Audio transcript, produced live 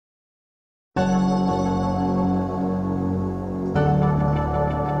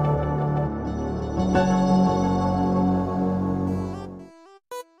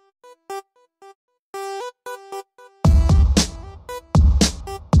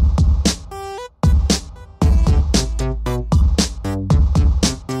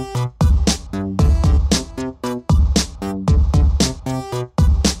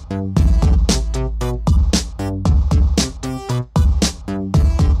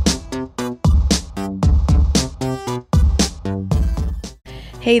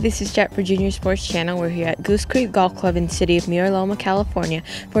Hey, this is Jet for Junior Sports Channel. We're here at Goose Creek Golf Club in the city of Mira Loma, California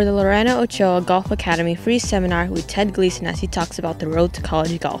for the Lorena Ochoa Golf Academy free seminar with Ted Gleason as he talks about the road to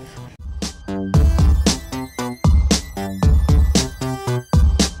college golf.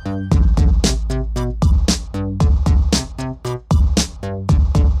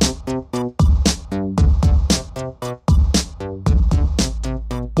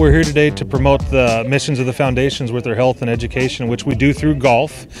 We're here today to promote the missions of the foundations with their health and education, which we do through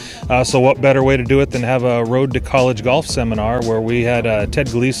golf. So what better way to do it than have a Road to College Golf seminar where we had Ted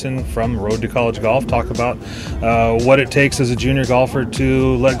Gleason from Road to College Golf talk about what it takes as a junior golfer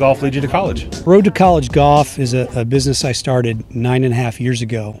to let golf lead you to college. Road to College Golf is a business I started 9.5 years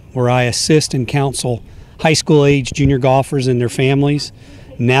ago where I assist and counsel high school age junior golfers and their families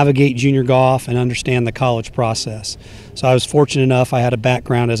navigate junior golf and understand the college process. So I was fortunate enough, I had a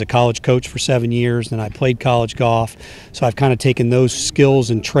background as a college coach for 7 years and I played college golf. So I've kind of taken those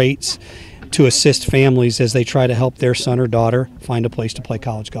skills and traits to assist families as they try to help their son or daughter find a place to play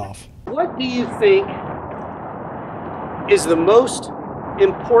college golf. What do you think is the most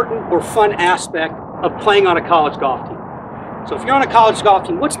important or fun aspect of playing on a college golf team? So if you're on a college golf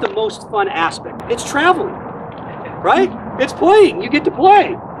team, what's the most fun aspect? It's traveling, right? It's playing. You get to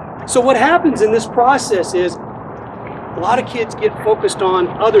play. So what happens in this process is a lot of kids get focused on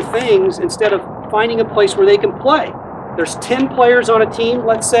other things instead of finding a place where they can play. There's 10 players on a team,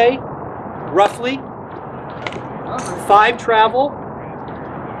 let's say, roughly. 5 travel.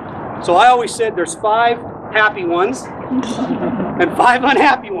 So I always said there's 5 happy ones and 5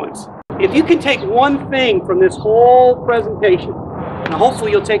 unhappy ones. If you can take one thing from this whole presentation, and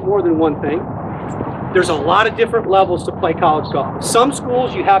hopefully you'll take more than one thing, there's a lot of different levels to play college golf. Some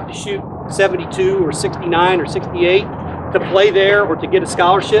schools you have to shoot 72 or 69 or 68 to play there or to get a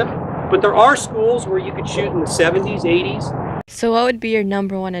scholarship, but there are schools where you could shoot in the 70s, 80s. So what would be your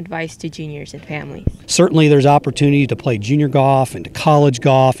 #1 advice to juniors and families? Certainly there's opportunity to play junior golf and to college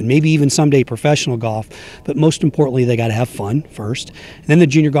golf and maybe even someday professional golf, but most importantly they got to have fun first. And then the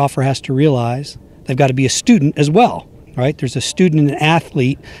junior golfer has to realize they've got to be a student as well. Right? There's a student and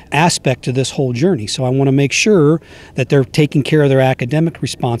athlete aspect to this whole journey. So I want to make sure that they're taking care of their academic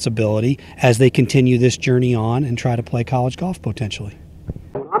responsibility as they continue this journey on and try to play college golf potentially.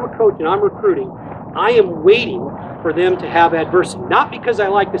 When I'm a coach and I'm recruiting, I am waiting for them to have adversity. Not because I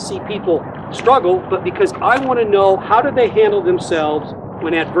like to see people struggle, but because I want to know how do they handle themselves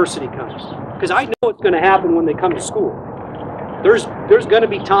when adversity comes. Because I know it's going to happen when they come to school. There's going to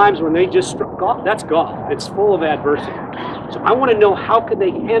be times when they just golf. That's golf. It's full of adversity. So I want to know how could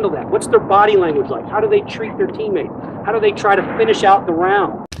they handle that. What's their body language like? How do they treat their teammates? How do they try to finish out the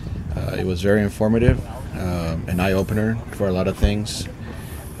round? It was very informative, an eye-opener for a lot of things.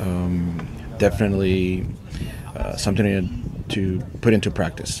 Definitely something to put into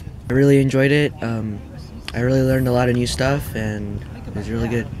practice. I really enjoyed it. I really learned a lot of new stuff, and it was really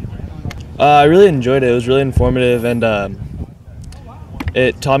good. I really enjoyed it. It was really informative, and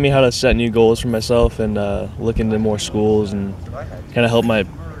it taught me how to set new goals for myself and look into more schools and kind of help my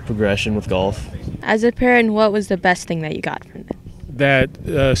progression with golf. As a parent, what was the best thing that you got from it?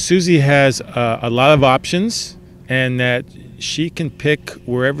 That Susie has a lot of options and that she can pick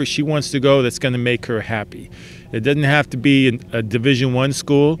wherever she wants to go that's going to make her happy. It doesn't have to be a Division I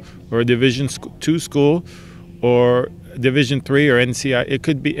school or a Division II school or Division III or NCI. It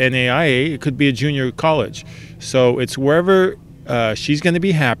could be NAIA. It could be a junior college. So it's wherever she's going to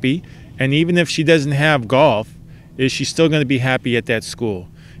be happy, and even if she doesn't have golf, is she still going to be happy at that school?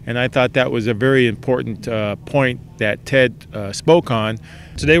 And I thought that was a very important point that Ted spoke on.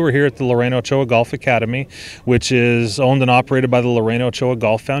 Today we're here at the Lorena Ochoa Golf Academy, which is owned and operated by the Lorena Ochoa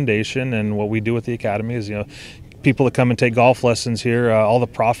Golf Foundation. And what we do with the academy is, people that come and take golf lessons here, all the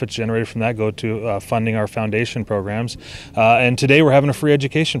profits generated from that go to funding our foundation programs. And today we're having a free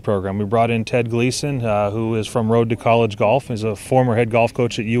education program. We brought in Ted Gleason, who is from Road to College Golf. He's a former head golf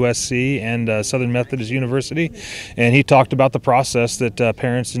coach at JSC and Southern Methodist University. And he talked about the process that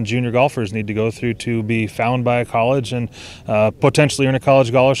parents and junior golfers need to go through to be found by a college and potentially earn a college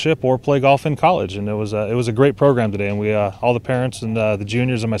scholarship or play golf in college. And it was a great program today. And we, all the parents and the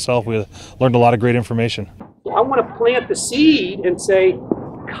juniors and myself, we learned a lot of great information. I want to plant the seed and say,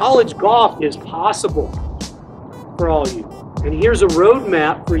 college golf is possible for all of you. And here's a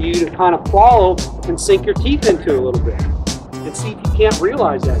roadmap for you to kind of follow and sink your teeth into a little bit and see if you can't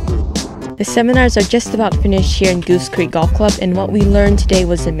realize that dream. The seminars are just about finished here in Goose Creek Golf Club, and what we learned today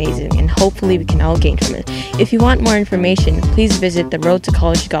was amazing, and hopefully we can all gain from it. If you want more information, please visit the Road to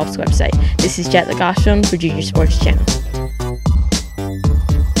College Golf's website. This is Jet Lagashon for Junior Sports Channel.